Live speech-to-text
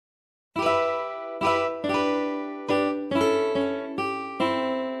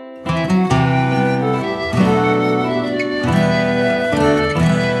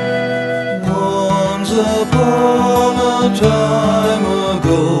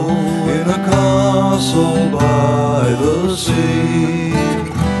castle by the sea.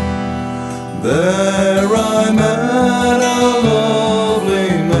 There I met a lovely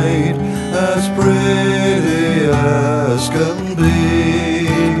maid, as pretty as can be.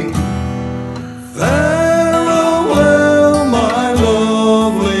 Farewell, my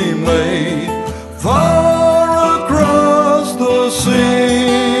lovely maid, far across the sea.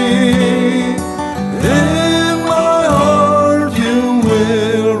 In my heart you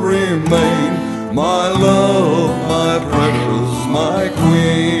will remain, my love, my precious, my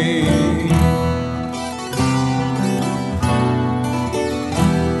queen.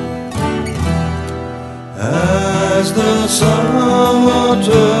 As the summer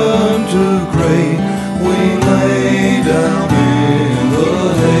turned to grey, we lay down in the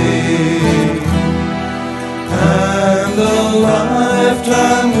hay, and a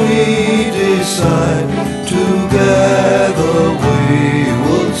lifetime we decide, together we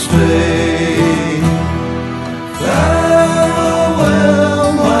would stay. Farewell,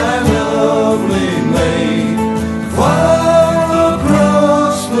 my lovely maid, far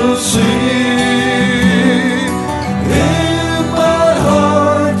across the sea. In my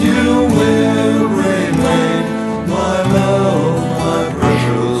heart you will remain, my love, my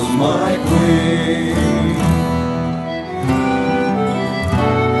precious, my queen.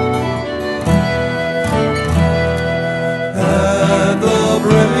 At the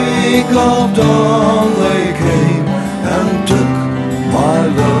break of dawn they came and took my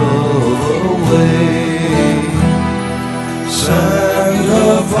love away, sent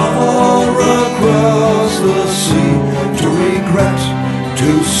her far across the sea, to regret, to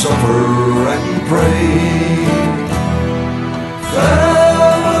suffer and pray.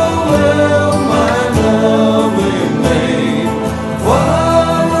 Farewell, my lovely maid,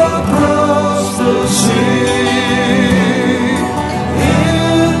 far across the sea.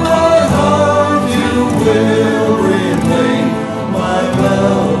 In my heart you will remain, my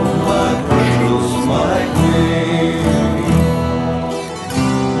love, my precious, my queen.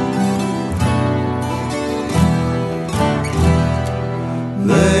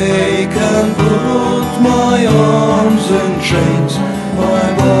 They can put my arms in chains,